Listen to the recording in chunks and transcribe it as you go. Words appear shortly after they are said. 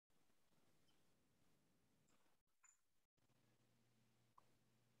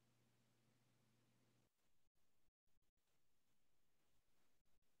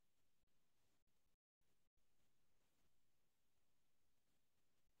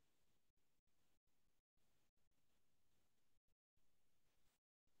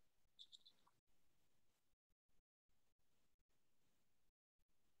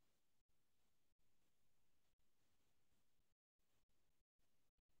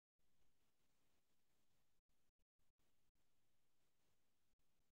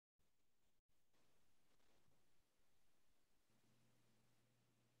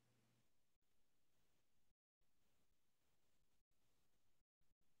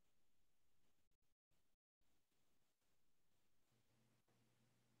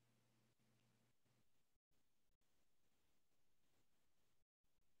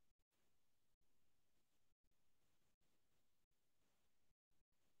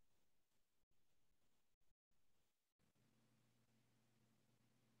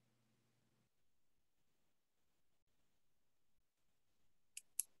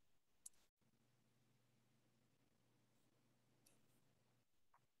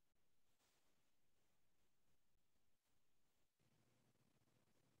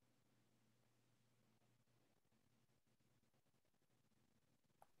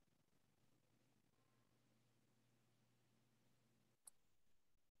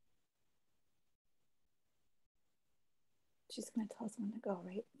She's going to tell us when to go,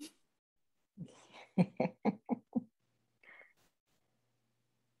 right?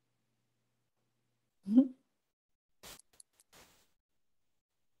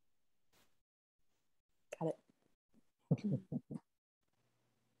 Got it.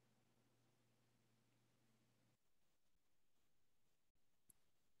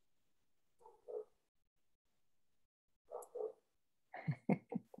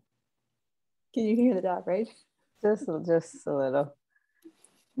 Can you hear the dog, right? Just a little.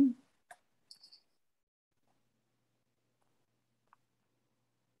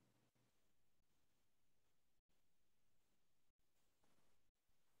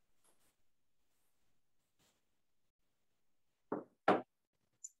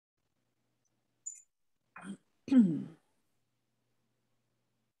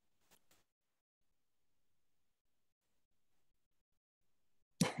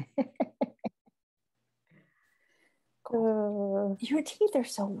 Cool. Your teeth are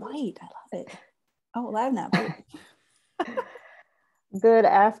so white. I love it. Oh, live now. Good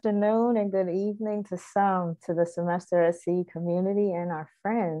afternoon and good evening to some, to the Semester at Sea community and our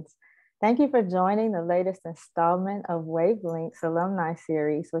friends. Thank you for joining the latest installment of Wavelengths Alumni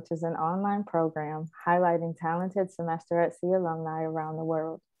Series, which is an online program highlighting talented Semester at Sea alumni around the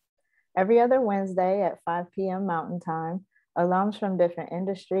world. Every other Wednesday at 5 p.m. Mountain Time, alums from different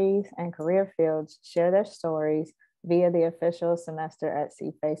industries and career fields share their stories via the official Semester at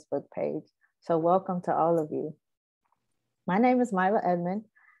Sea Facebook page. So welcome to all of you. My name is Myla Edmond.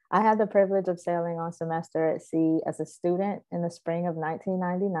 I had the privilege of sailing on Semester at Sea as a student in the spring of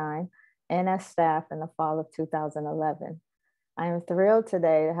 1999 and as staff in the fall of 2011. I am thrilled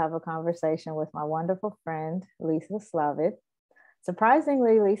today to have a conversation with my wonderful friend, Lisa Slavid.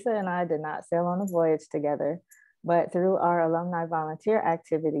 Surprisingly, Lisa and I did not sail on a voyage together, but through our alumni volunteer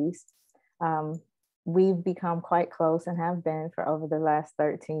activities, we've become quite close and have been for over the last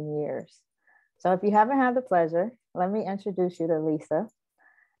 13 years. So if you haven't had the pleasure, let me introduce you to Lisa.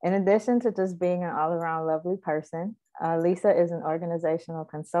 In addition to just being an all-around lovely person, Lisa is an organizational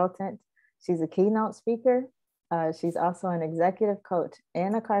consultant. She's a keynote speaker. She's also an executive coach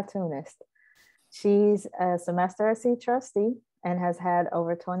and a cartoonist. She's a Semester at Sea Trustee and has had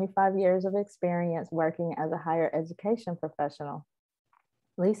over 25 years of experience working as a higher education professional.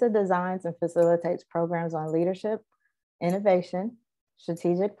 Lisa designs and facilitates programs on leadership, innovation,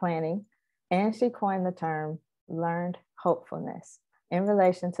 strategic planning, and she coined the term learned hopefulness in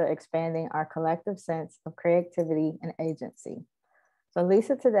relation to expanding our collective sense of creativity and agency. So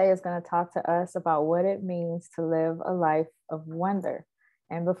Lisa today is going to talk to us about what it means to live a life of wonder.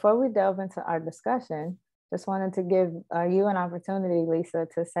 And before we delve into our discussion, just wanted to give you an opportunity, Lisa,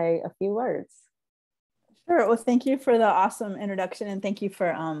 to say a few words. Sure. Well, thank you for the awesome introduction, and thank you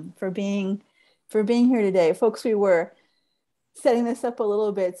for being here today, folks. We were setting this up a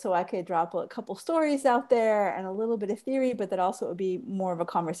little bit so I could drop a couple stories out there and a little bit of theory, but that also would be more of a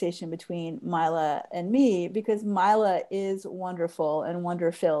conversation between Myla and me, because Myla is wonderful and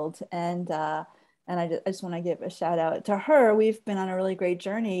wonder-filled, and I just want to give a shout out to her. We've been on a really great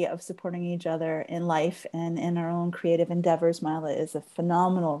journey of supporting each other in life and in our own creative endeavors. Myla is a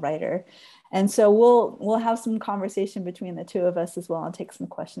phenomenal writer. And so we'll have some conversation between the two of us as well and take some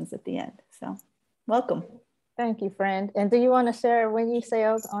questions at the end. So welcome. Thank you, friend. And do you want to share when you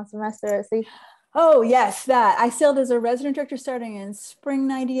sailed on Semester at Sea? Oh, yes, that. I sailed as a resident director starting in spring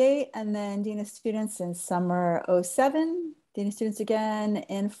 98 and then Dean of Students in summer 07, Dean of Students again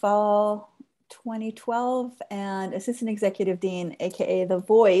in fall 2012, and Assistant Executive Dean, AKA the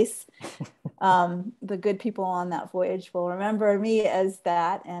voice. The good people on that voyage will remember me as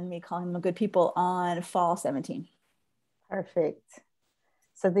that, and me calling them the good people on fall 17. Perfect.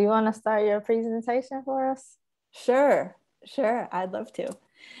 So do you want to start your presentation for us? Sure. I'd love to.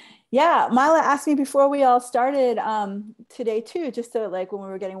 Yeah, Myla asked me before we all started today too, just to like when we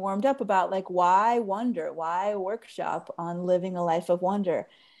were getting warmed up about like why wonder, why workshop on living a life of wonder.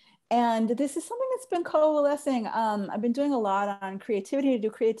 And this is something that's been coalescing. I've been doing a lot on creativity to do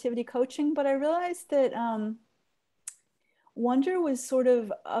creativity coaching, but I realized that wonder was sort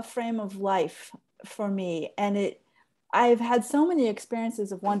of a frame of life for me. And I've had so many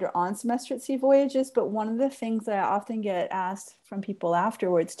experiences of wonder on Semester at Sea voyages, but one of the things that I often get asked from people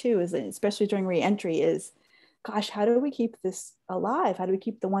afterwards too, is especially during re-entry, is, gosh, how do we keep this alive? How do we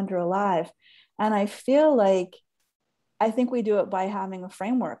keep the wonder alive? And I feel like, I think we do it by having a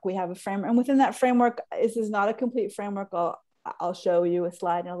framework. We have a framework, and within that framework, this is not a complete framework. I'll show you a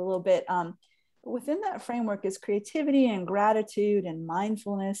slide in a little bit. But within that framework is creativity and gratitude and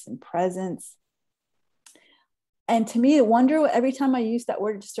mindfulness and presence. And to me, wonder, every time I used that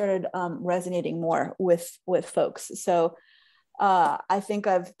word, it just started resonating more with folks. So I think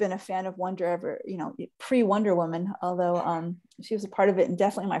I've been a fan of Wonder ever, pre-Wonder Woman, although she was a part of it and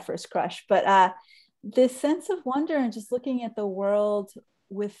definitely my first crush. But this sense of wonder and just looking at the world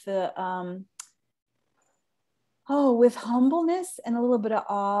with the with humbleness and a little bit of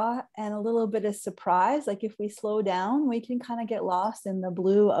awe and a little bit of surprise. Like if we slow down, we can kind of get lost in the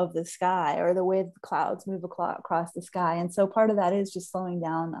blue of the sky or the way the clouds move across the sky. And so part of that is just slowing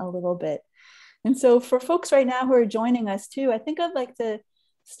down a little bit. And so for folks right now who are joining us too, I think I'd like to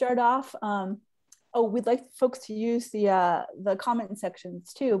start off. We'd like folks to use the comment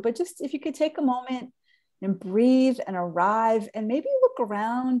sections too, but just if you could take a moment and breathe and arrive and maybe look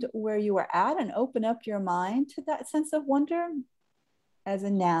around where you are at and open up your mind to that sense of wonder as a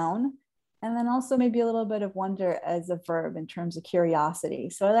noun. And then also maybe a little bit of wonder as a verb in terms of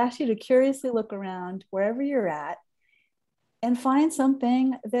curiosity. So I'd ask you to curiously look around wherever you're at and find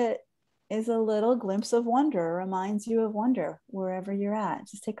something that is a little glimpse of wonder, reminds you of wonder wherever you're at.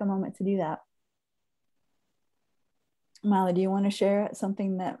 Just take a moment to do that. Myla, do you want to share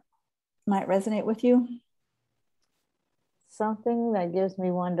something that might resonate with you? Something that gives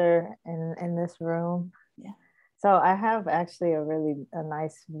me wonder in this room. Yeah. So I have actually a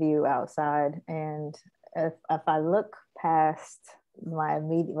nice view outside, and if I look past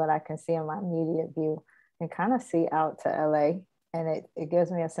what I can see in my immediate view, and kind of see out to LA, and it gives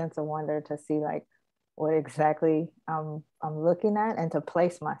me a sense of wonder to see like what exactly I'm looking at and to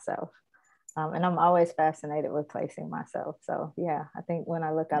place myself. And I'm always fascinated with placing myself. So yeah, I think when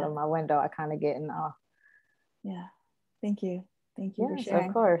I look out of my window, I kind of get in awe. Yeah. Thank you. Thank you for Yes, sharing.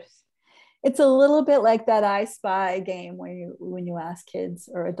 of course. It's a little bit like that I Spy game when you ask kids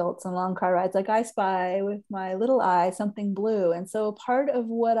or adults on long car rides, like I spy with my little eye something blue. And so part of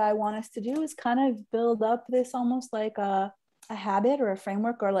what I want us to do is kind of build up this almost like a habit or a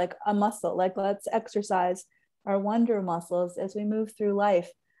framework or like a muscle, like let's exercise our wonder muscles as we move through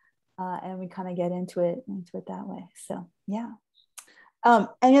life. And we kind of get into it that way. So yeah.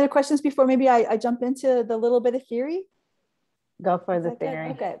 Any other questions before maybe I jump into the little bit of theory? Go for the theory.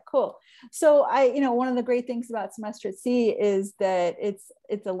 Okay, cool. So one of the great things about Semester at Sea is that it's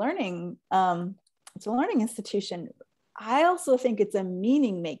a learning institution. I also think it's a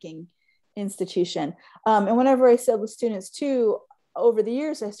meaning-making institution. And whenever I said with students too, over the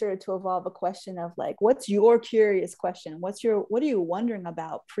years, I started to evolve a question of like, what's your curious question? What are you wondering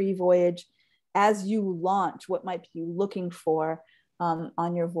about pre-voyage as you launch? What might you be looking for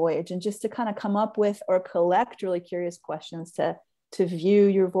on your voyage? And just to kind of come up with or collect really curious questions to view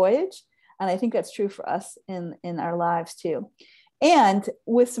your voyage. And I think that's true for us in our lives too. And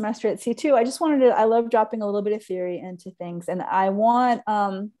with Semester at Sea too, I love dropping a little bit of theory into things. And I want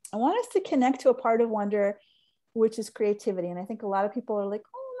us to connect to a part of wonder, which is creativity. And I think a lot of people are like,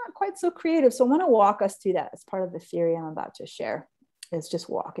 oh, I'm not quite so creative. So I want to walk us through that as part of the theory I'm about to share. Is just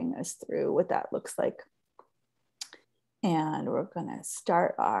walking us through what that looks like. And we're going to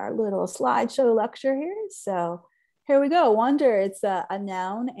start our little slideshow lecture here. So here we go. Wonder, it's a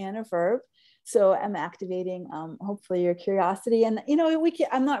noun and a verb. So I'm activating hopefully your curiosity. And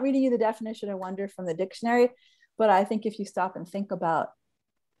I'm not reading you the definition of wonder from the dictionary, but I think if you stop and think about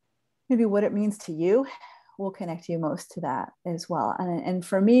maybe what it means to you, will connect you most to that as well. And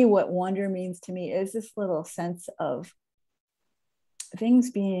for me, what wonder means to me is this little sense of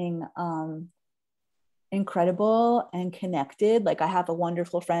things being incredible and connected. Like I have a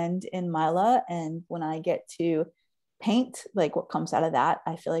wonderful friend in Myla, and when I get to paint, like what comes out of that,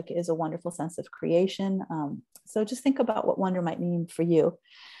 I feel like is a wonderful sense of creation. So just think about what wonder might mean for you.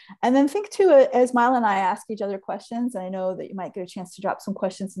 And then think too, as Myla and I ask each other questions, and I know that you might get a chance to drop some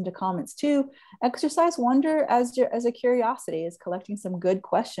questions into comments too, exercise wonder as a curiosity, is collecting some good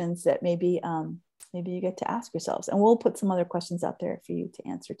questions that maybe you get to ask yourselves. And we'll put some other questions out there for you to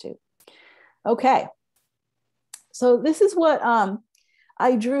answer too. Okay. So this is what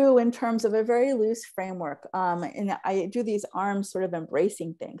I drew in terms of a very loose framework. And I do these arms sort of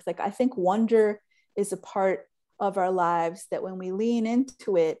embracing things. Like I think wonder is a part of our lives that when we lean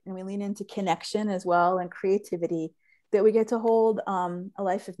into it and we lean into connection as well and creativity, that we get to hold a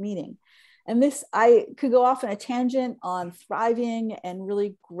life of meaning. And this, I could go off on a tangent on thriving and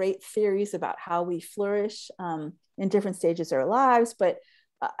really great theories about how we flourish in different stages of our lives. But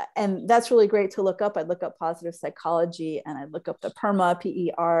and that's really great to look up. I'd look up positive psychology and I'd look up the PERMA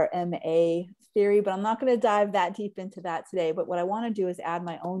theory, but I'm not going to dive that deep into that today. But what I want to do is add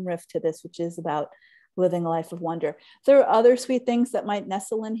my own riff to this, which is about living a life of wonder. There are other sweet things that might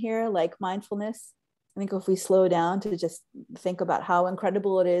nestle in here, like mindfulness. I think if we slow down to just think about how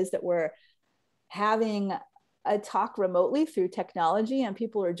incredible it is that we're having a talk remotely through technology, and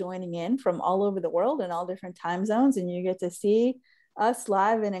people are joining in from all over the world and all different time zones, and you get to see us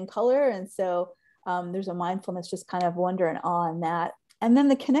live and in color. And so there's a mindfulness, just kind of wonder and awe in that. And then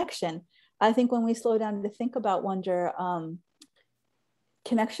the connection. I think when we slow down to think about wonder,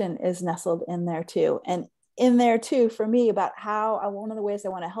 connection is nestled in there too. And in there too, for me, about how one of the ways I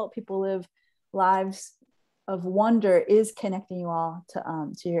want to help people live lives of wonder is connecting you all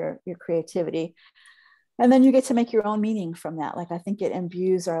to your creativity. And then you get to make your own meaning from that. Like, I think it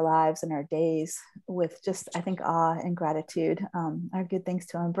imbues our lives and our days with just, I think, awe and gratitude are good things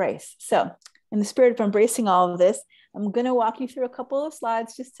to embrace. So in the spirit of embracing all of this, I'm going to walk you through a couple of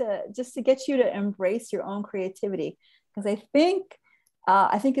slides just to get you to embrace your own creativity. Because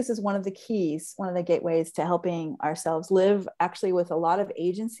I think this is one of the keys, one of the gateways to helping ourselves live actually with a lot of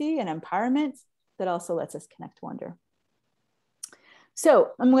agency and empowerment that also lets us connect wonder.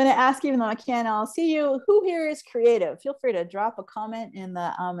 So I'm going to ask, even though I can't all see you, who here is creative? Feel free to drop a comment in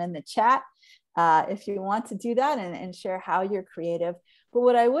the chat if you want to do that, and share how you're creative. But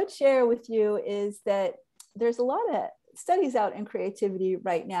what I would share with you is that there's a lot of studies out in creativity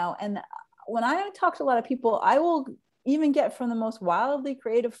right now. And when I talk to a lot of people, I will even get from the most wildly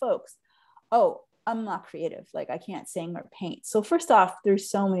creative folks, oh, I'm not creative. Like, I can't sing or paint. So first off, there's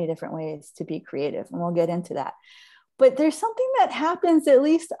so many different ways to be creative, and we'll get into that. But there's something that happens, at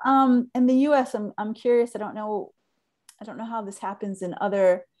least in the US. I'm curious. I don't know how this happens in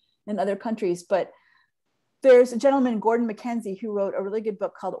other countries, but there's a gentleman, Gordon McKenzie, who wrote a really good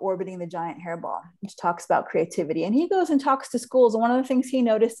book called Orbiting the Giant Hairball, which talks about creativity. And he goes and talks to schools. And one of the things he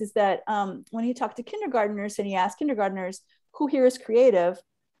noticed is that when he talked to kindergartners and he asked kindergartners, who here is creative?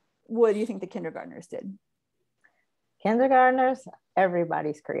 What do you think the kindergartners did? Kindergartners,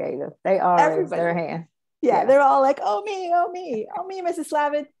 everybody's creative. They all raise their hand. Yeah, they're all like, oh me, Mrs.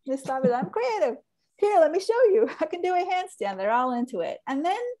 Slavid, Miss Slavid, I'm creative. Here, let me show you. I can do a handstand. They're all into it. And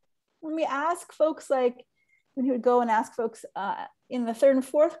then when we ask folks, like when he would go and ask folks in the 3rd and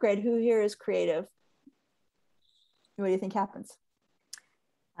 4th grade, who here is creative? What do you think happens?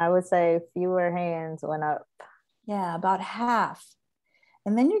 I would say fewer hands went up. Yeah, about half.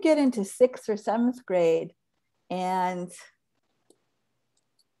 And then you get into 6th or 7th grade, and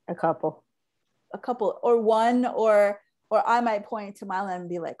a couple, or one, or I might point to Myla and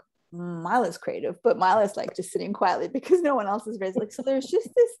be like, Myla's creative, but Myla's like just sitting quietly because no one else is raised. Like, so there's just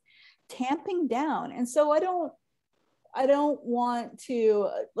this tamping down. And so I don't want to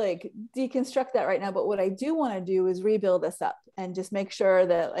like deconstruct that right now, but what I do want to do is rebuild us up and just make sure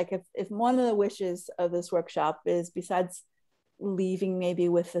that, like, if one of the wishes of this workshop is, besides leaving maybe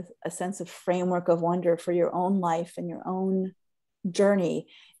with a sense of framework of wonder for your own life and your own journey,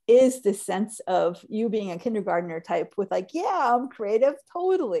 is the sense of you being a kindergartner type with like, yeah, I'm creative,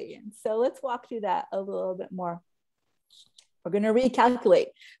 totally. And so let's walk through that a little bit more. We're going to recalculate.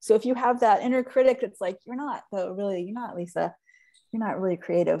 So if you have that inner critic that's like, you're not Lisa, you're not really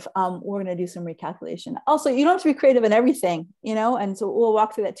creative, we're going to do some recalculation. Also, you don't have to be creative in everything, and so we'll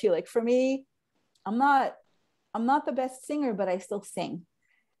walk through that too. Like for me, I'm not the best singer, but I still sing.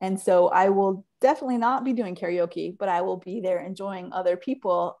 And so I will definitely not be doing karaoke, but I will be there enjoying other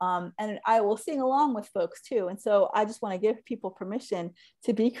people. And I will sing along with folks too. And so I just want to give people permission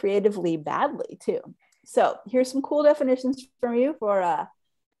to be creatively badly too. So here's some cool definitions from you for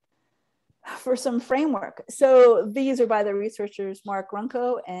some framework. So these are by the researchers Mark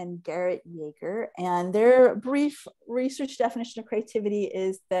Runco and Garrett Yeager, and their brief research definition of creativity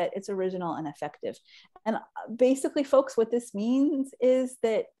is that it's original and effective. And basically, folks, what this means is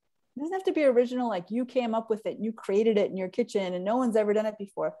that it doesn't have to be original, like you came up with it, you created it in your kitchen and no one's ever done it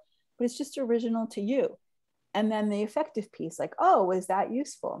before, but it's just original to you. And then the effective piece, like, oh, was that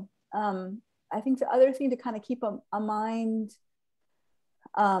useful? I think the other thing to kind of keep a mind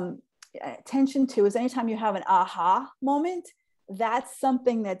attention to is anytime you have an aha moment, that's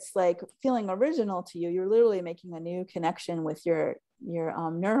something that's like feeling original to you. You're literally making a new connection with your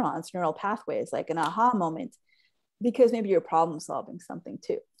neurons, neural pathways, like an aha moment, because maybe you're problem solving something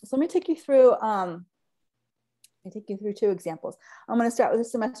too. So let me take you through 2 examples. I'm going to start with a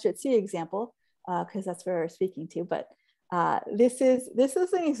semester at sea example because that's where we're speaking to. But this is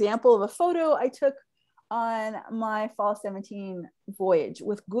an example of a photo I took on my fall 17 voyage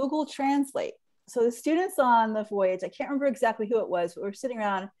with Google Translate. So the students on the voyage, I can't remember exactly who it was, but we're sitting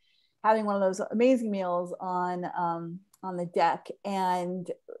around having one of those amazing meals on the deck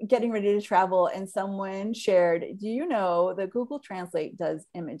and getting ready to travel. And someone shared, do you know that Google Translate does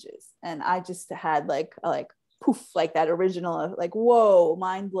images? And I just had like poof, like that original, like, whoa,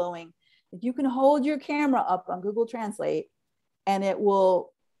 mind blowing. You can hold your camera up on Google Translate and it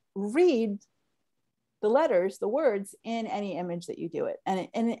will read the letters, the words in any image that you do it, and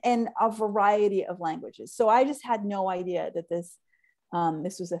in a variety of languages. So I just had no idea that this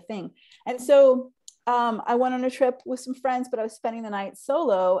was a thing. And so I went on a trip with some friends, but I was spending the night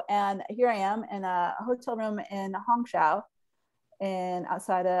solo. And here I am in a hotel room in Hangzhou,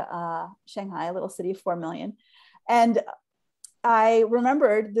 outside of Shanghai, a little city of 4 million. And I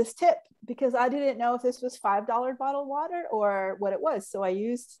remembered this tip because I didn't know if this was $5 bottled water or what it was. So I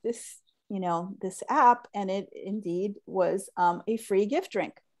used this, this app, and it indeed was a free gift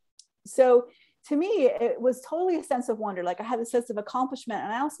drink. So to me, it was totally a sense of wonder. Like I had a sense of accomplishment.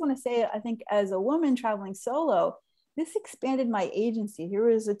 And I also want to say, I think as a woman traveling solo, this expanded my agency. Here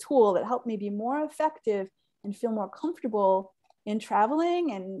was a tool that helped me be more effective and feel more comfortable in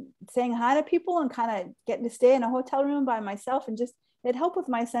traveling and saying hi to people and kind of getting to stay in a hotel room by myself. And just, it helped with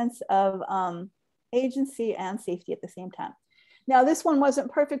my sense of agency and safety at the same time. Now, this one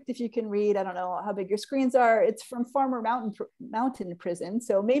wasn't perfect. If you can read, I don't know how big your screens are. It's from Farmer Mountain Prison.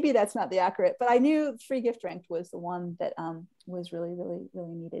 So maybe that's not the accurate, but I knew free gift drink was the one that was really, really,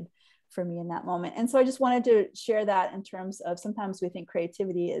 really needed for me in that moment. And so I just wanted to share that in terms of, sometimes we think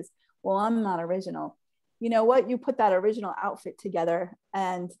creativity is, well, I'm not original. You know what? You put that original outfit together,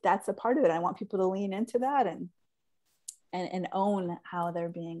 and that's a part of it. I want people to lean into that and own how they're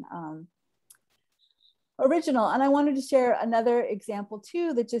being original. And I wanted to share another example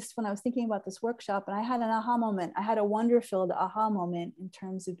too, that just when I was thinking about this workshop, and I had an aha moment, I had a wonder-filled aha moment in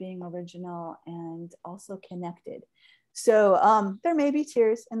terms of being original and also connected. So there may be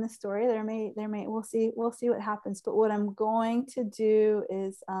tears in the story. There may, we'll see what happens. But what I'm going to do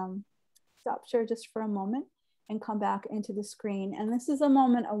is stop share just for a moment and come back into the screen. And this is a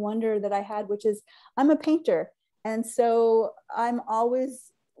moment, a wonder that I had, which is I'm a painter. And so I'm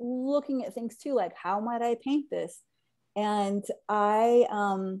always looking at things too, like how might I paint this? And I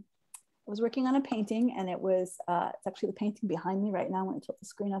was working on a painting, and it was, it's actually the painting behind me right now. I'm going to tilt the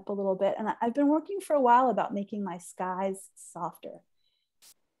screen up a little bit. And I've been working for a while about making my skies softer.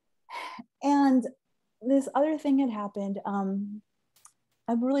 And this other thing had happened,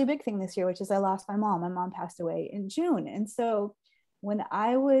 a really big thing this year, which is I lost my mom. My mom passed away in June. And so when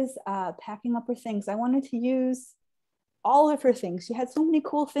I was packing up her things, I wanted to use all of her things. She had so many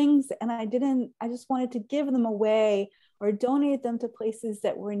cool things, and I just wanted to give them away or donate them to places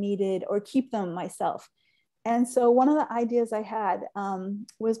that were needed or keep them myself. And so one of the ideas I had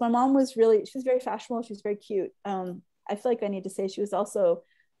was, my mom was she was very fashionable. She was very cute. I feel like I need to say she was also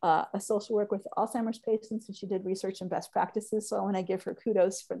a social worker with Alzheimer's patients, and she did research and best practices. So I want to give her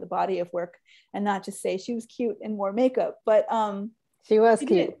kudos for the body of work and not just say she was cute and wore makeup, but she was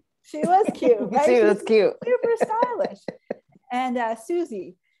cute. She was cute, right? She was cute. Super stylish. And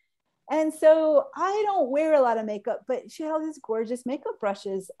Susie. And so I don't wear a lot of makeup, but she had all these gorgeous makeup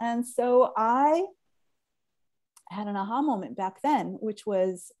brushes. And so I had an aha moment back then, which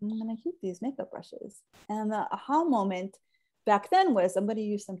was, I'm going to keep these makeup brushes. And the aha moment back then was, I'm going to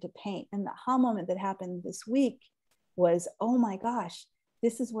use them to paint. And the aha moment that happened this week was, oh my gosh,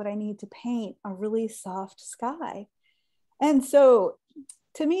 this is what I need to paint, a really soft sky. And so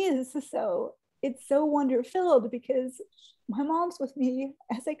to me, it's so wonder filled, because my mom's with me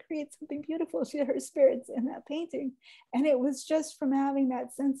as I create something beautiful. She had her spirits in that painting. And it was just from having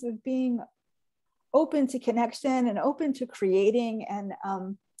that sense of being open to connection and open to creating and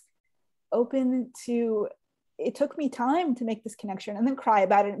open to, it took me time to make this connection and then cry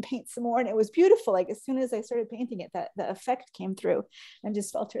about it and paint some more. And it was beautiful. Like as soon as I started painting it, that the effect came through, and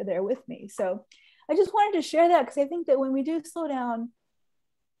just felt her there with me. So I just wanted to share that, because I think that when we do slow down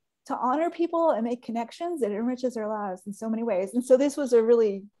to honor people and make connections, it enriches our lives in so many ways. And so this was a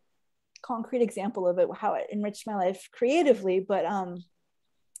really concrete example of it, how it enriched my life creatively, but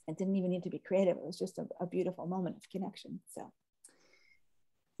it didn't even need to be creative. It was just a beautiful moment of connection. So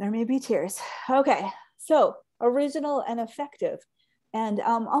there may be tears. Okay, so original and effective. And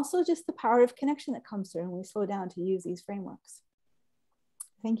also just the power of connection that comes through when we slow down to use these frameworks.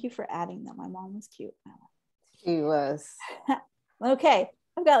 Thank you for adding that. My mom was cute. She was. Okay,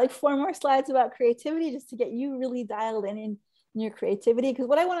 I've got like 4 more slides about creativity, just to get you really dialed in your creativity. Because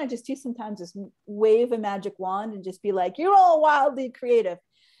what I want to just do sometimes is wave a magic wand and just be like, you're all wildly creative.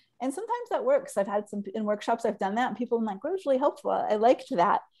 And sometimes that works. I've had some in workshops, I've done that, and people are like, well, it was really helpful. I liked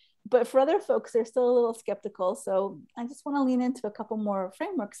that. But for other folks, they're still a little skeptical. So I just want to lean into a couple more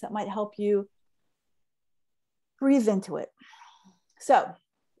frameworks that might help you breathe into it. So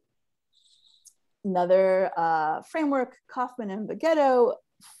another framework, Kaufman and Bagetto,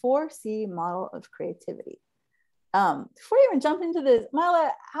 4C model of creativity. Before you even jump into this,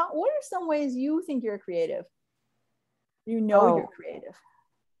 Myla, what are some ways you think you're creative? You're creative.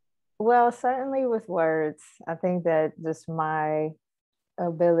 Well, certainly with words, I think that just my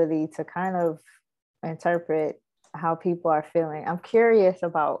ability to kind of interpret how people are feeling. I'm curious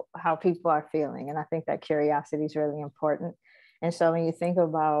about how people are feeling. And I think that curiosity is really important. And so when you think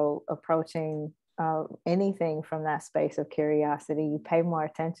about approaching anything from that space of curiosity, you pay more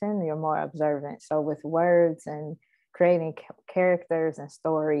attention, you're more observant. So with words and creating characters and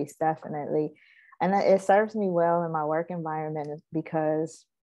stories, definitely. And it serves me well in my work environment because,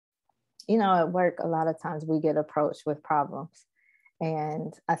 you know, at work, a lot of times we get approached with problems.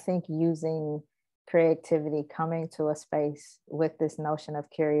 And I think using creativity, coming to a space with this notion of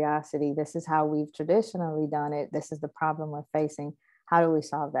curiosity, this is how we've traditionally done it. This is the problem we're facing. How do we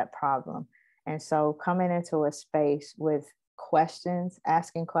solve that problem? And so coming into a space with questions,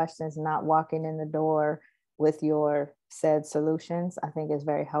 asking questions, not walking in the door with your said solutions, I think is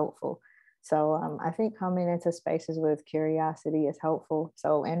very helpful. So I think coming into spaces with curiosity is helpful.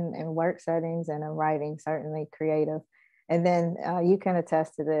 So in work settings and in writing, certainly creative. And then you can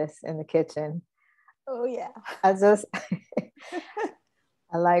attest to this in the kitchen. Oh yeah. I just,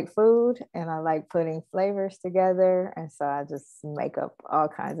 I like food and I like putting flavors together. And so I just make up all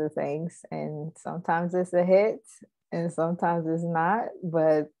kinds of things. And sometimes it's a hit and sometimes it's not,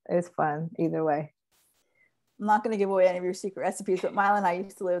 but it's fun either way. I'm not going to give away any of your secret recipes, but Myla and I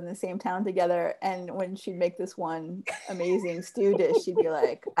used to live in the same town together. And when she'd make this one amazing stew dish, she'd be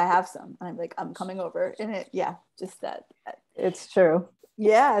like, I have some. And I'm like, I'm coming over. And yeah, just that. It's true.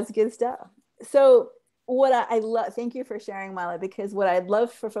 Yeah, it's good stuff. So what I love, thank you for sharing, Myla, because what I'd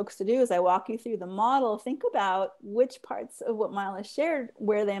love for folks to do is I walk you through the model, think about which parts of what Myla shared,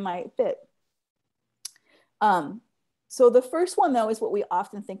 where they might fit. So the first one, though, is what we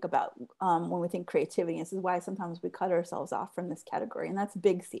often think about when we think creativity. And this is why sometimes we cut ourselves off from this category, and that's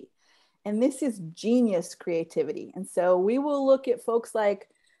big C. And this is genius creativity. And so we will look at folks like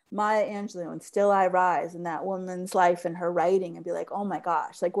Maya Angelou and Still I Rise and that woman's life and her writing and be like, oh my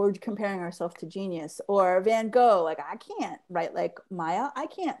gosh, like we're comparing ourselves to genius. Or Van Gogh, like I can't write like Maya. I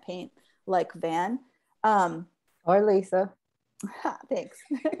can't paint like Van. Or Lisa. Thanks.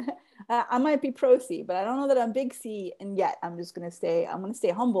 I might be pro C, but I don't know that I'm big C. And yet I'm going to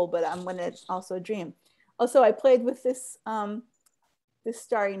stay humble, but I'm going to also dream. Also, I played with this, this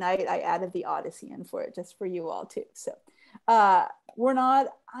Starry Night. I added the Odyssey in for it, just for you all too. So we're not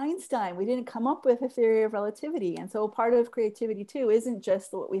Einstein. We didn't come up with a theory of relativity. And so part of creativity too isn't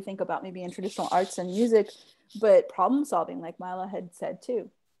just what we think about maybe in traditional arts and music, but problem solving, like Myla had said too.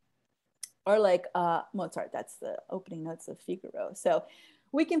 Or like Mozart, that's the opening notes of Figaro. So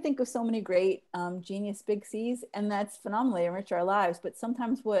we can think of so many great genius big C's, and that's phenomenally enrich our lives. But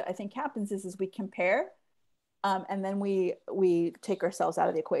sometimes what I think happens is we compare, and then we take ourselves out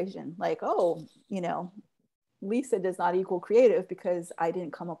of the equation. Like, oh, you know, Lisa does not equal creative because I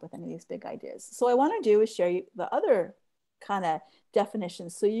didn't come up with any of these big ideas. So what I want to do is share you the other kind of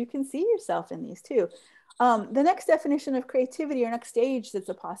definitions so you can see yourself in these too. The next definition of creativity, or next stage that's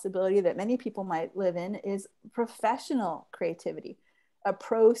a possibility that many people might live in, is professional creativity, a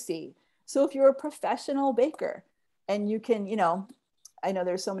pro C. So if you're a professional baker and you can, you know, I know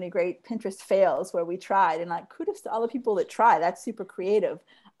there's so many great Pinterest fails where we tried, and like kudos to all the people that try. That's super creative.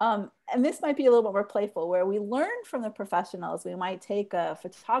 And this might be a little bit more playful, where we learn from the professionals. We might take a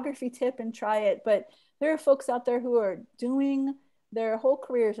photography tip and try it, but there are folks out there who are doing their whole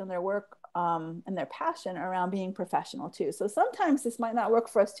careers and their work and their passion around being professional too. So sometimes this might not work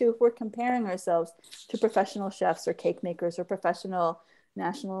for us too if we're comparing ourselves to professional chefs or cake makers or professional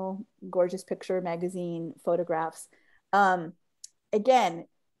National Gorgeous Picture Magazine photographs. Again,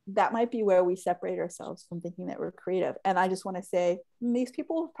 that might be where we separate ourselves from thinking that we're creative. And I just want to say, these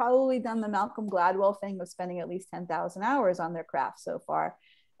people have probably done the Malcolm Gladwell thing of spending at least 10,000 hours on their craft so far.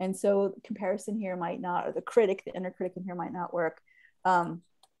 And so comparison here might not, or the inner critic in here might not work.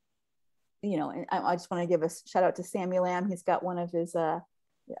 You know, and I just want to give a shout out to Sammy Lamb. He's got one of his, a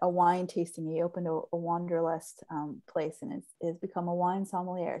wine tasting. He opened a Wanderlust place and has become a wine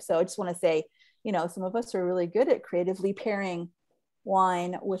sommelier. So I just want to say, you know, some of us are really good at creatively pairing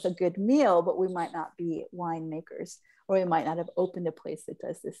wine with a good meal, but we might not be wine makers, or we might not have opened a place that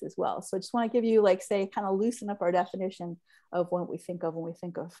does this as well. So I just want to give you, like, say, kind of loosen up our definition of what we think of when we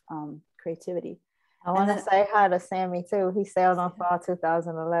think of creativity. I want to say hi to Sammy too. He sailed on fall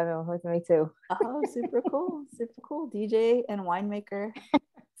 2011 with me too. Oh, super cool. Super cool. DJ and winemaker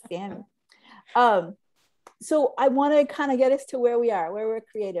Sammy. So I want to kind of get us to where we are, where we're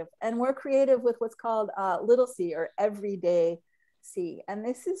creative. And we're creative with what's called little C, or everyday C. And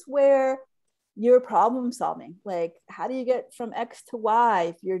this is where you're problem solving. Like, how do you get from X to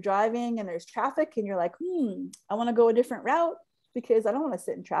Y? If you're driving and there's traffic and you're like, I want to go a different route. because I don't want to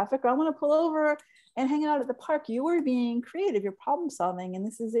sit in traffic, or I want to pull over and hang out at the park. You are being creative, you're problem solving, and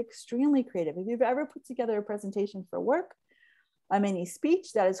this is extremely creative. If you've ever put together a presentation for work, a mini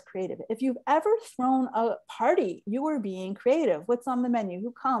speech, that is creative. If you've ever thrown a party, you are being creative. What's on the menu?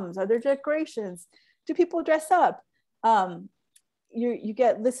 Who comes? Are there decorations? Do people dress up? You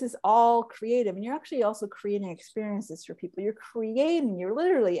get, this is all creative, and you're actually also creating experiences for people. You're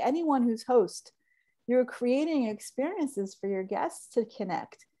literally, anyone who's host, you're creating experiences for your guests to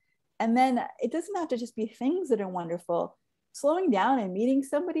connect. And then it doesn't have to just be things that are wonderful. Slowing down and meeting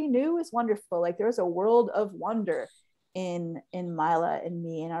somebody new is wonderful. Like, there's a world of wonder in Myla and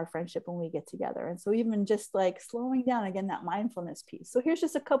me and our friendship when we get together. And so even just like slowing down, again, that mindfulness piece. So here's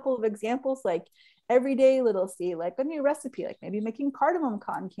just a couple of examples, like everyday little C, like a new recipe, like maybe making cardamom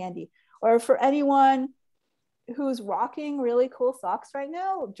cotton candy. Or for anyone who's rocking really cool socks right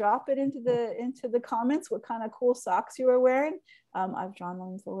now, drop it into the comments what kind of cool socks you are wearing. I've drawn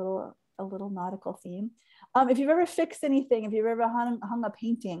one with a little nautical theme. If you've ever fixed anything, if you've ever hung a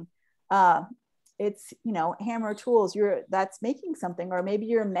painting, it's, you know, hammer tools, that's making something. Or maybe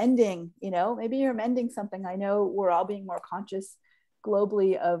you're mending, something. I know we're all being more conscious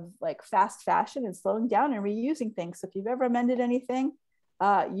globally of like fast fashion and slowing down and reusing things. So if you've ever mended anything,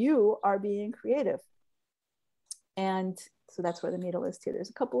 you are being creative. And so that's where the needle is too. There's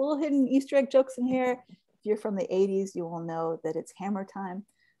a couple little hidden Easter egg jokes in here. If you're from the 80s, you will know that it's hammer time.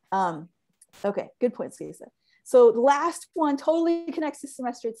 Okay, good points, Lisa. So the last one totally connects to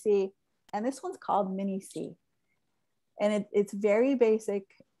semester at sea. And this one's called Mini C. And it's very basic.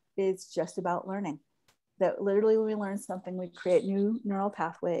 It's just about learning. That literally when we learn something, we create new neural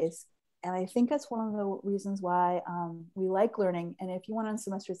pathways. And I think that's one of the reasons why we like learning. And if you went on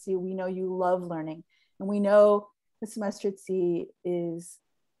semester at sea, we know you love learning. And we know the semester at sea is,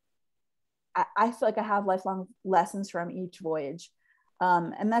 I feel like I have lifelong lessons from each voyage.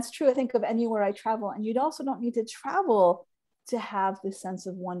 And that's true, I think, of anywhere I travel. And you also don't need to travel to have this sense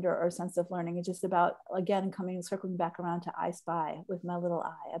of wonder or sense of learning. It's just about, again, circling back around to I Spy with my little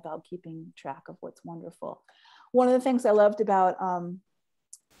eye, about keeping track of what's wonderful. One of the things I loved about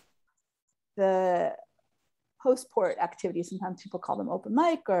the host port activities, sometimes people call them open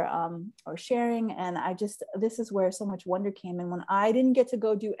mic or sharing. And this is where so much wonder came in, when I didn't get to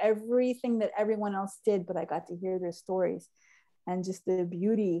go do everything that everyone else did, but I got to hear their stories and just the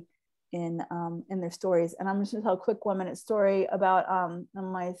beauty in their stories. And I'm just gonna tell a quick 1-minute story about on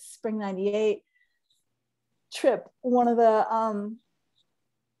my spring '98 trip. One of the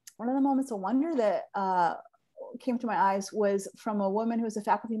moments of wonder that came to my eyes was from a woman who was a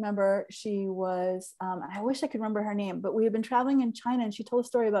faculty member. She was, I wish I could remember her name, but we had been traveling in China, and she told a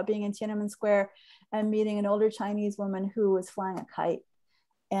story about being in Tiananmen Square and meeting an older Chinese woman who was flying a kite.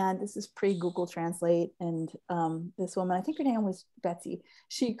 And this is pre-Google Translate. And this woman, I think her name was Betsy,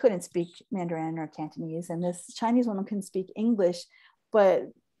 she couldn't speak Mandarin or Cantonese. And this Chinese woman couldn't speak English, but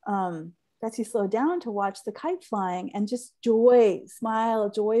Betsy slowed down to watch the kite flying and just joyful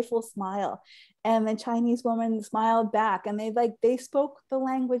smile. And the Chinese woman smiled back, and they spoke the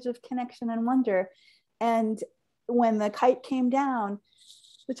language of connection and wonder. And when the kite came down,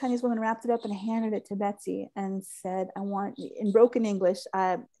 the Chinese woman wrapped it up and handed it to Betsy and said, I want, in broken English,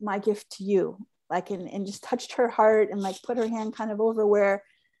 my gift to you. And just touched her heart and put her hand kind of over where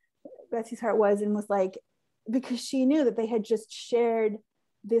Betsy's heart was, and was because she knew that they had just shared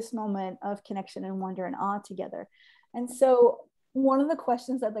this moment of connection and wonder and awe together. And so one of the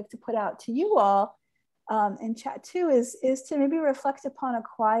questions I'd like to put out to you all in chat too is to maybe reflect upon a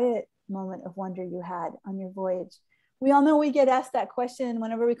quiet moment of wonder you had on your voyage. We all know we get asked that question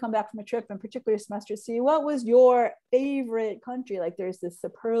whenever we come back from a trip, in particular semester C. What was your favorite country? There's this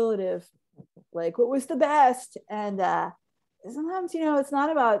superlative, what was the best? And sometimes, it's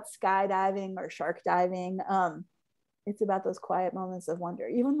not about skydiving or shark diving. It's about those quiet moments of wonder,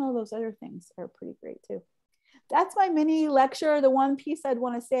 even though those other things are pretty great too. That's my mini lecture. The one piece I'd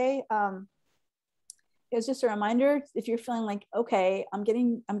want to say is just a reminder, if you're feeling okay, I'm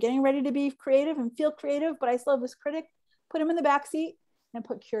getting ready to be creative and feel creative, but I still have this critic, put him in the back seat and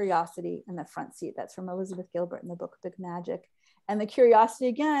put curiosity in the front seat. That's from Elizabeth Gilbert in the book Big Magic. And the curiosity,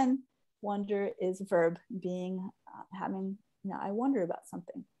 again, wonder is a verb, being, having, I wonder about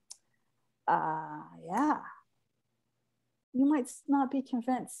something. Yeah. You might not be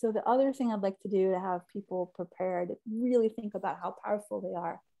convinced. So the other thing I'd like to do to have people prepared, really think about how powerful they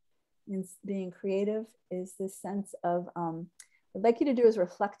are in being creative, is this sense of, what I'd like you to do is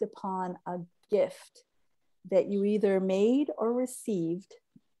reflect upon a gift that you either made or received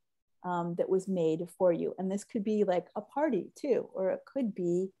that was made for you. And this could be a party too, or it could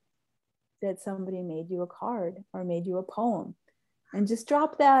be that somebody made you a card or made you a poem. And just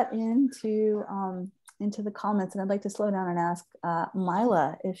drop that into the comments. And I'd like to slow down and ask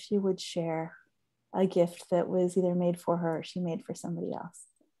Myla if she would share a gift that was either made for her or she made for somebody else.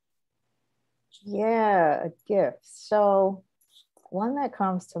 Yeah, a gift. So one that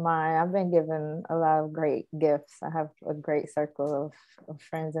comes to mind, I've been given a lot of great gifts. I have a great circle of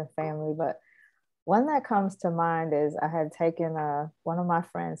friends and family, but one that comes to mind is I had taken one of my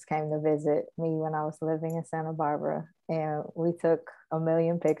friends came to visit me when I was living in Santa Barbara, and we took a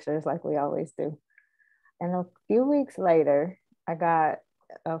million pictures like we always do. And a few weeks later, I got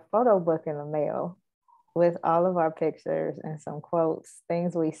a photo book in the mail with all of our pictures and some quotes,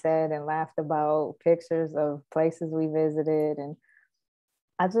 things we said and laughed about, pictures of places we visited. And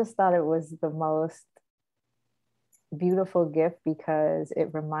I just thought it was the most beautiful gift because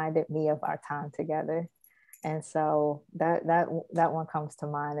it reminded me of our time together. And so that one comes to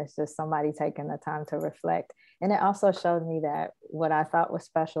mind. It's just somebody taking the time to reflect. And it also showed me that what I thought was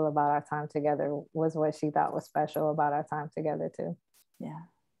special about our time together was what she thought was special about our time together too. Yeah.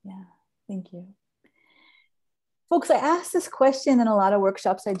 Thank you. Folks, I ask this question in a lot of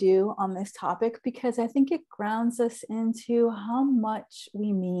workshops I do on this topic because I think it grounds us into how much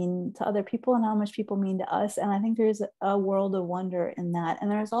we mean to other people and how much people mean to us. And I think there's a world of wonder in that.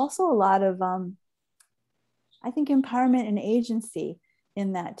 And there's also a lot of, I think, empowerment and agency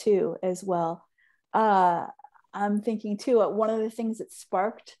in that too, as well. I'm thinking too, one of the things that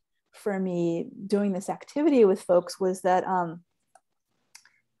sparked for me doing this activity with folks was that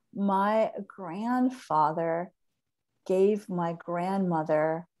my grandfather gave my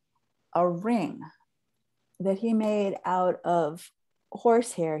grandmother a ring that he made out of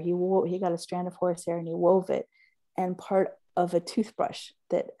horsehair. He got a strand of horsehair and he wove it, and part of a toothbrush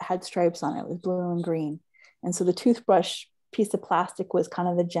that had stripes on it was blue and green. And so the toothbrush piece of plastic was kind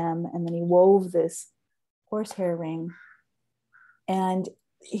of the gem, and then he wove this horsehair ring, and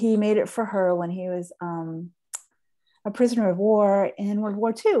he made it for her when he was a prisoner of war in World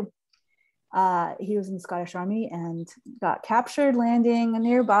War II. He was in the Scottish Army and got captured landing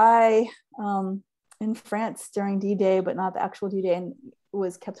nearby in France during D-Day, but not the actual D-Day, and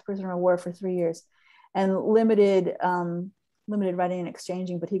was kept prisoner of war for 3 years and limited writing and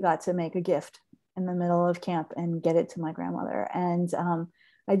exchanging, but he got to make a gift in the middle of camp and get it to my grandmother. And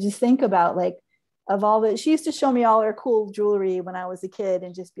I just think about like, of all that, she used to show me all her cool jewelry when I was a kid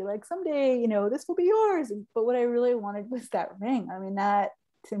and just be like, someday, this will be yours. But what I really wanted was that ring. I mean, that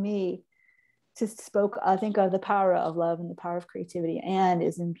to me just spoke, I think, of the power of love and the power of creativity, and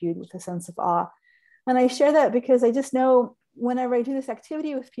is imbued with a sense of awe. And I share that because I just know whenever I do this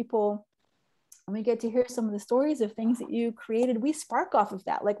activity with people and we get to hear some of the stories of things that you created, we spark off of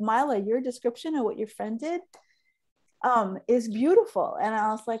that. Like Myla, your description of what your friend did is beautiful. And I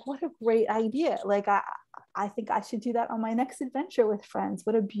was like, what a great idea. Like, I think I should do that on my next adventure with friends.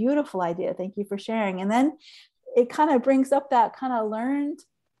 What a beautiful idea. Thank you for sharing. And then it kind of brings up that kind of learned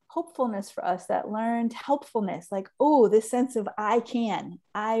hopefulness for us, that learned helpfulness, like, oh, this sense of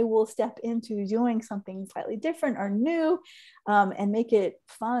I will step into doing something slightly different or new, and make it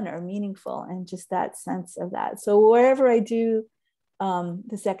fun or meaningful, and just that sense of that. So wherever I do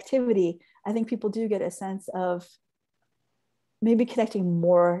this activity, I think people do get a sense of maybe connecting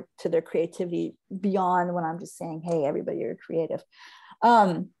more to their creativity beyond when I'm just saying, hey, everybody, you're creative.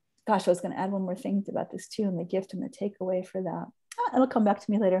 Gosh, I was going to add one more thing about this too, and the gift and the takeaway for that. It'll come back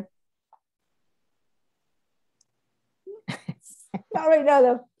to me later. Not right now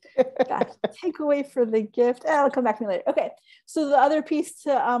though. Gosh, takeaway for the gift. It'll come back to me later. Okay. So the other piece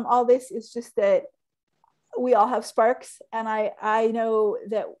to all this is just that we all have sparks. And I know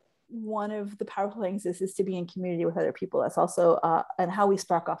that one of the powerful things is to be in community with other people. That's also, and how we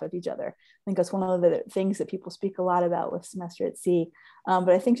spark off of each other. I think that's one of the things that people speak a lot about with Semester at Sea.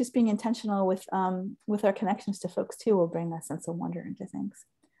 But I think just being intentional with our connections to folks too will bring a sense of wonder into things.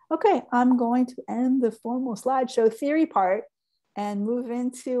 Okay, I'm going to end the formal slideshow theory part and move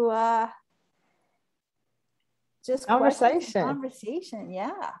into just conversation.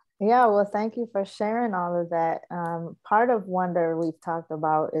 Yeah, well, thank you for sharing all of that. Part of wonder we've talked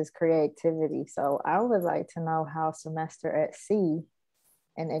about is creativity. So I would like to know how Semester at Sea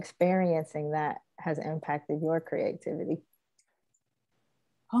and experiencing that has impacted your creativity.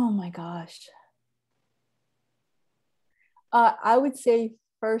 Oh my gosh. I would say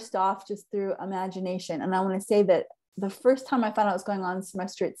first off, just through imagination. And I want to say that the first time I found out I was going on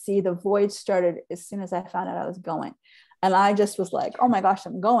Semester at Sea, the voyage started as soon as I found out I was going. And I just was like, oh my gosh,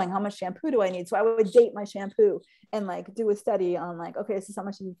 I'm going. How much shampoo do I need? So I would date my shampoo and like do a study on like, okay, this is how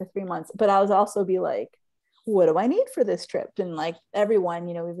much I need for 3 months. But I was also be like, what do I need for this trip? And like everyone,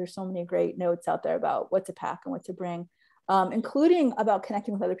 there's so many great notes out there about what to pack and what to bring. including about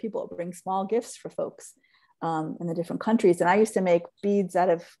connecting with other people, bring small gifts for folks in the different countries. And I used to make beads out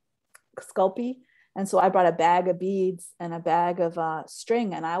of Sculpey. And so I brought a bag of beads and a bag of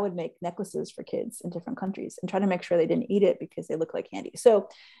string, and I would make necklaces for kids in different countries and try to make sure they didn't eat it because they look like candy. So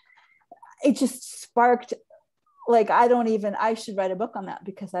it just sparked, like, I should write a book on that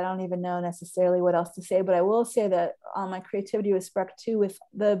because I don't even know necessarily what else to say. But I will say that my creativity was sparked too with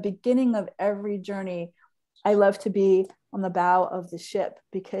the beginning of every journey. I love to be on the bow of the ship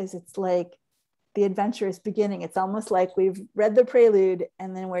because it's like the adventure is beginning. It's almost like we've read the prelude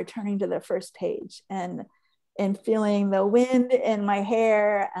and then we're turning to the first page, and feeling the wind in my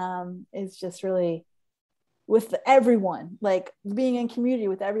hair is just really with everyone, like being in community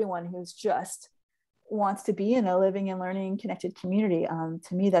with everyone who's just wants to be in a living and learning connected community.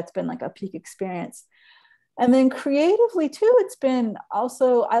 To me, that's been like a peak experience. And then creatively too, it's been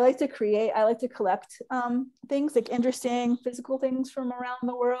also, I like to collect things, like interesting physical things from around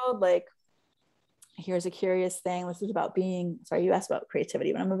the world. Like, here's a curious thing. This is about sorry, you asked about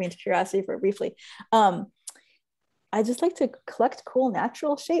creativity, but I'm moving to curiosity for briefly. I just like to collect cool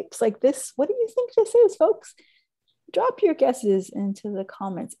natural shapes like this. What do you think this is, folks? Drop your guesses into the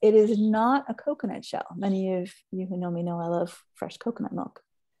comments. It is not a coconut shell. Many of you who know me know I love fresh coconut milk.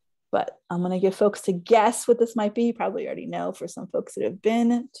 But I'm going to give folks to guess what this might be. You probably already know for some folks that have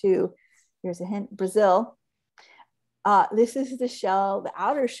been to, here's a hint, Brazil. This is the shell, the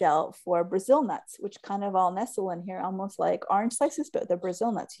outer shell for Brazil nuts, which kind of all nestle in here, almost like orange slices, but the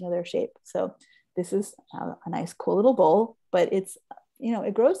Brazil nuts, their shape. So this is a nice, cool little bowl, but it's,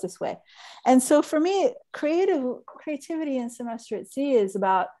 it grows this way. And so for me, creativity in Semester at Sea is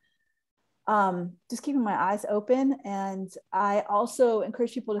about just keeping my eyes open. And I also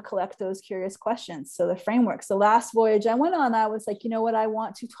encourage people to collect those curious questions. So the frameworks, the last voyage I went on, I was like, I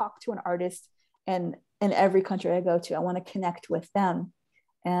want to talk to an artist, and in every country I go to, I want to connect with them.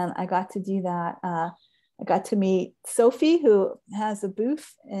 And I got to do that. I got to meet Sophie, who has a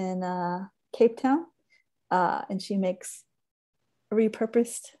booth in Cape Town, and she makes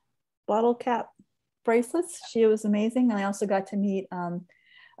repurposed bottle cap bracelets. She was amazing. And I also got to meet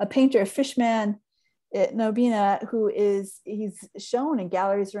a painter, a fishman at Nobina, he's shown in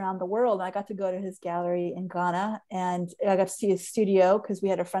galleries around the world. And I got to go to his gallery in Ghana, and I got to see his studio because we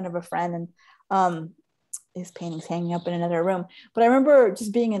had a friend of a friend, and his paintings hanging up in another room. But I remember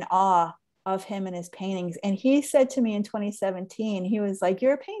just being in awe of him and his paintings. And he said to me in 2017, he was like,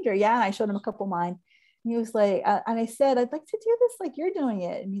 "You're a painter?" Yeah. And I showed him a couple of mine. And he was like, and I said, "I'd like to do this like you're doing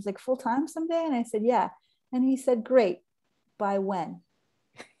it." And he's like, "Full time someday?" And I said, "Yeah." And he said, "Great. By when?"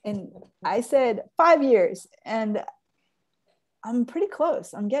 And I said, 5 years. And I'm pretty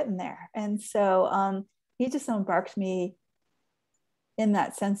close. I'm getting there. And so he just embarked me in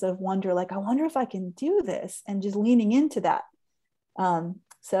that sense of wonder, like, I wonder if I can do this, and just leaning into that.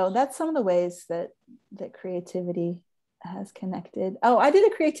 So that's some of the ways that creativity has connected. Oh, I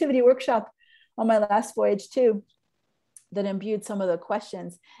did a creativity workshop on my last voyage too, that imbued some of the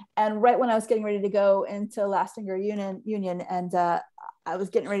questions. And right when I was getting ready to go into Lastinger Union and I was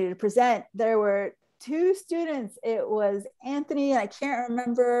getting ready to present, there were 2 students. It was Anthony, and I can't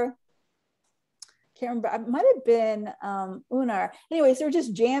remember. It might have been Unar. Anyways, they were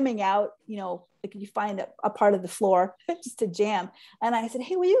just jamming out, like you find a part of the floor just to jam. And I said,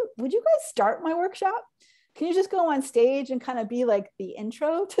 "Hey, would you guys start my workshop? Can you just go on stage and kind of be like the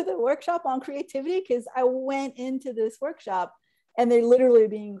intro to the workshop on creativity?" Because I went into this workshop and they're literally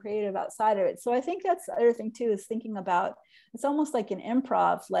being creative outside of it. So I think that's the other thing too, is thinking about, it's almost like an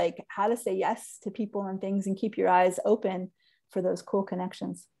improv, like how to say yes to people and things and keep your eyes open for those cool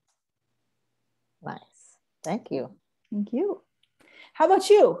connections. Nice. Thank you. Thank you. How about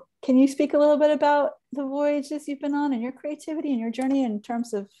you? Can you speak a little bit about the voyages you've been on and your creativity and your journey in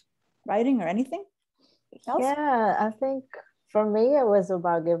terms of writing or anything else? Yeah, I think for me, it was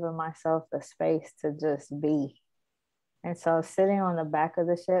about giving myself the space to just be. And so sitting on the back of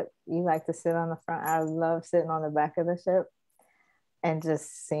the ship, you like to sit on the front. I love sitting on the back of the ship and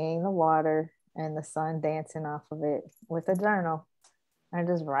just seeing the water and the sun dancing off of it with a journal and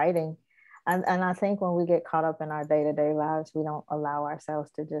just writing. And I think when we get caught up in our day-to-day lives, we don't allow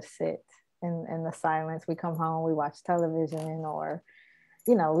ourselves to just sit in the silence. We come home, we watch television, or,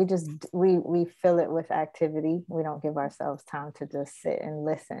 we fill it with activity. We don't give ourselves time to just sit and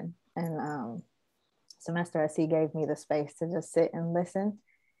listen. And Semester at Sea gave me the space to just sit and listen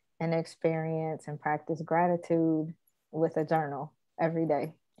and experience and practice gratitude with a journal every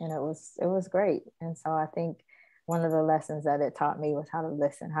day. And it was great. And so I think one of the lessons that it taught me was how to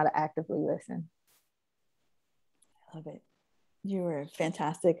listen, how to actively listen. I love it. You were a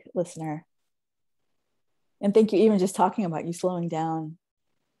fantastic listener. And thank you, even just talking about you slowing down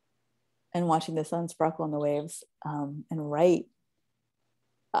and watching the sun sparkle on the waves, and write,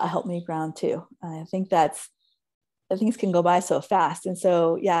 helped me ground too. I think things can go by so fast. And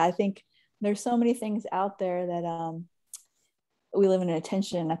so, yeah, I think there's so many things out there that we live in an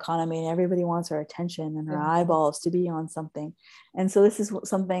attention economy, and everybody wants our attention and our eyeballs to be on something. And so this is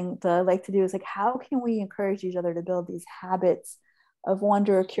something that I like to do, is like, how can we encourage each other to build these habits of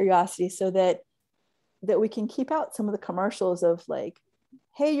wonder or curiosity, so that we can keep out some of the commercials of like,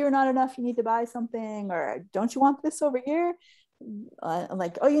 hey, you're not enough, you need to buy something, or don't you want this over here?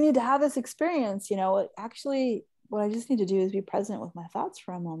 Like, oh, you need to have this experience. Actually, what I just need to do is be present with my thoughts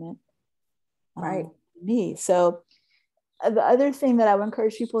for a moment. Right. Me. So the other thing that I would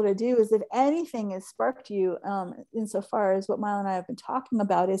encourage people to do is, if anything has sparked you, insofar as what Myla and I have been talking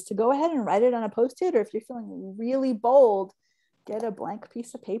about, is to go ahead and write it on a Post-it, or if you're feeling really bold, get a blank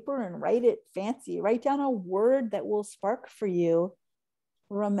piece of paper and write it fancy. Write down a word that will spark for you,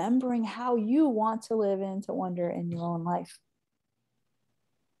 remembering how you want to live into wonder in your own life.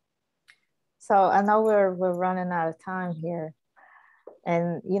 So I know we're running out of time here.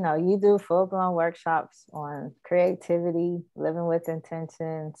 And, you do full-blown workshops on creativity, living with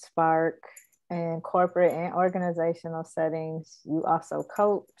intention, spark, in corporate and organizational settings. You also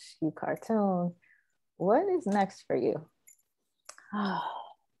coach, you cartoon. What is next for you?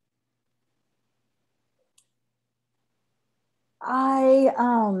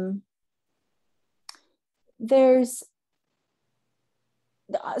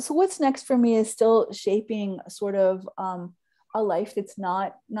 So what's next for me is still shaping sort of a life that's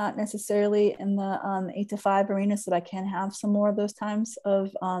not necessarily in the 8 to 5 arena, so that I can have some more of those times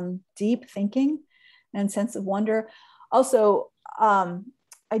of deep thinking and sense of wonder. Also,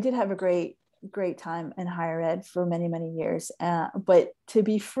 I did have a great time in higher ed for many, many years, but to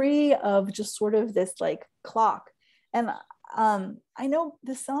be free of just sort of this like clock. And I know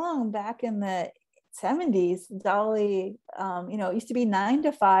the song back in the 70s, Dolly, it used to be 9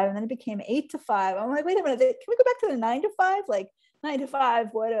 to 5, and then it became 8 to 5. I'm like, wait a minute, can we go back to the 9 to 5? Like 9 to 5,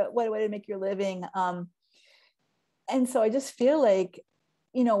 what a way to make your living. And so I just feel like,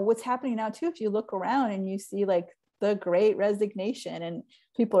 what's happening now too, if you look around and you see like the great resignation, and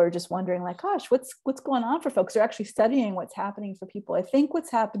people are just wondering like, gosh, what's going on for folks? They're actually studying what's happening for people. I think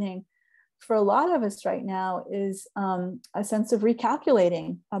what's happening for a lot of us right now is a sense of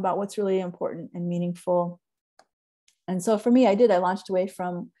recalculating about what's really important and meaningful. And so for me, I launched away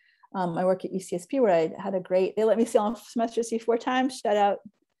from my work at UCSP, where I had they let me stay on semester C 4 times. Shout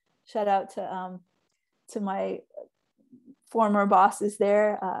out to my former bosses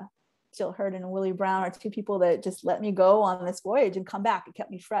there. Jill Hurd and Willie Brown are two people that just let me go on this voyage and come back. It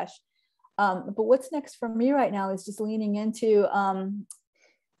kept me fresh. But what's next for me right now is just leaning into,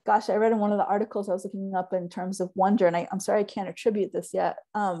 I read in one of the articles I was looking up in terms of wonder, and I'm sorry I can't attribute this yet,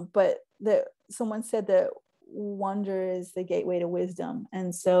 but someone said that wonder is the gateway to wisdom.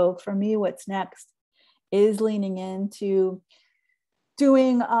 And so for me, what's next is leaning into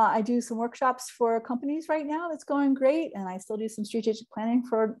doing, I do some workshops for companies right now. That's going great. And I still do some strategic planning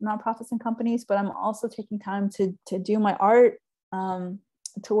for nonprofits and companies, but I'm also taking time to do my art, to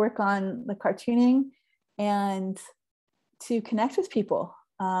work on the cartooning, and to connect with people.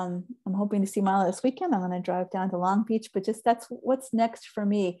 I'm hoping to see Myla this weekend. I'm going to drive down to Long Beach, but just that's what's next for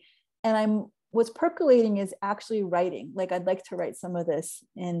me. And what's percolating is actually writing. Like, I'd like to write some of this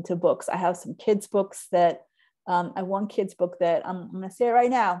into books. I have some kids' books that I have one kid's book that I'm going to say it right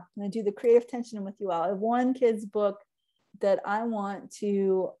now. I'm going to do the creative tension with you all. I have one kid's book that I want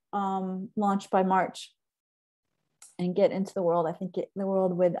to launch by March and get into the world. I think the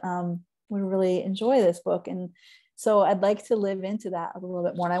world would really enjoy this book. And so I'd like to live into that a little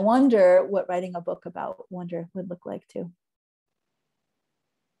bit more. And I wonder what writing a book about wonder would look like too.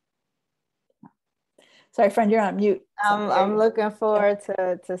 Sorry, friend, you're on mute. I'm looking forward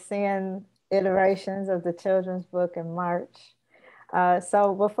to seeing iterations of the children's book in March.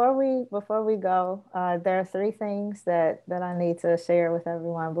 So before we go, there are 3 things that I need to share with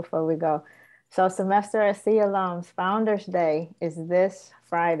everyone before we go. So Semester at Sea alums, Founders Day is this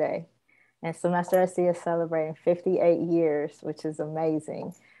Friday, and Semester at Sea is celebrating 58 years, which is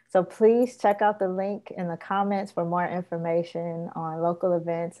amazing. So please check out the link in the comments for more information on local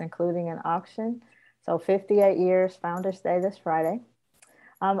events, including an auction. So 58 years, Founders Day this Friday.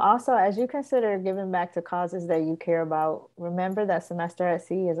 Also, as you consider giving back to causes that you care about, remember that Semester at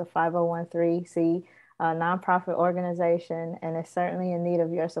Sea is a 501(c) nonprofit organization, and is certainly in need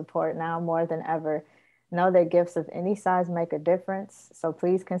of your support now more than ever. Know that gifts of any size make a difference. So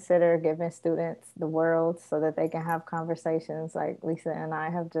please consider giving students the world so that they can have conversations like Lisa and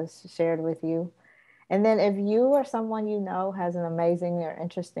I have just shared with you. And then if you or someone you know has an amazing or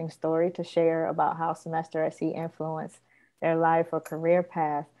interesting story to share about how Semester at Sea influenced their life or career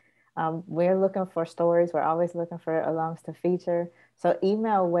path, we're looking for stories. We're always looking for alums to feature. So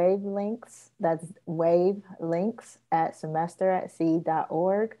email Wavelengths, that's wavelinks at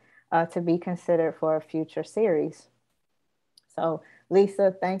semesteratsea.org to be considered for a future series. So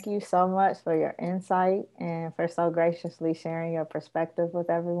Lisa, thank you so much for your insight and for so graciously sharing your perspective with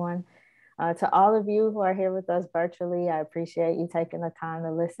everyone. To all of you who are here with us virtually, I appreciate you taking the time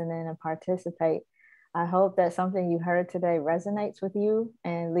to listen in and participate. I hope that something you heard today resonates with you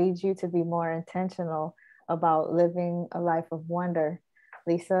and leads you to be more intentional about living a life of wonder.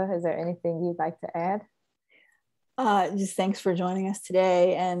 Lisa, is there anything you'd like to add? Just thanks for joining us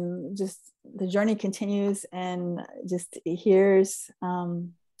today, and just the journey continues, and just here's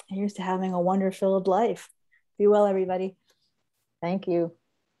to having a wonder-filled life. Be well, everybody. Thank you.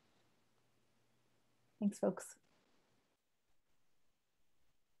 Thanks, folks.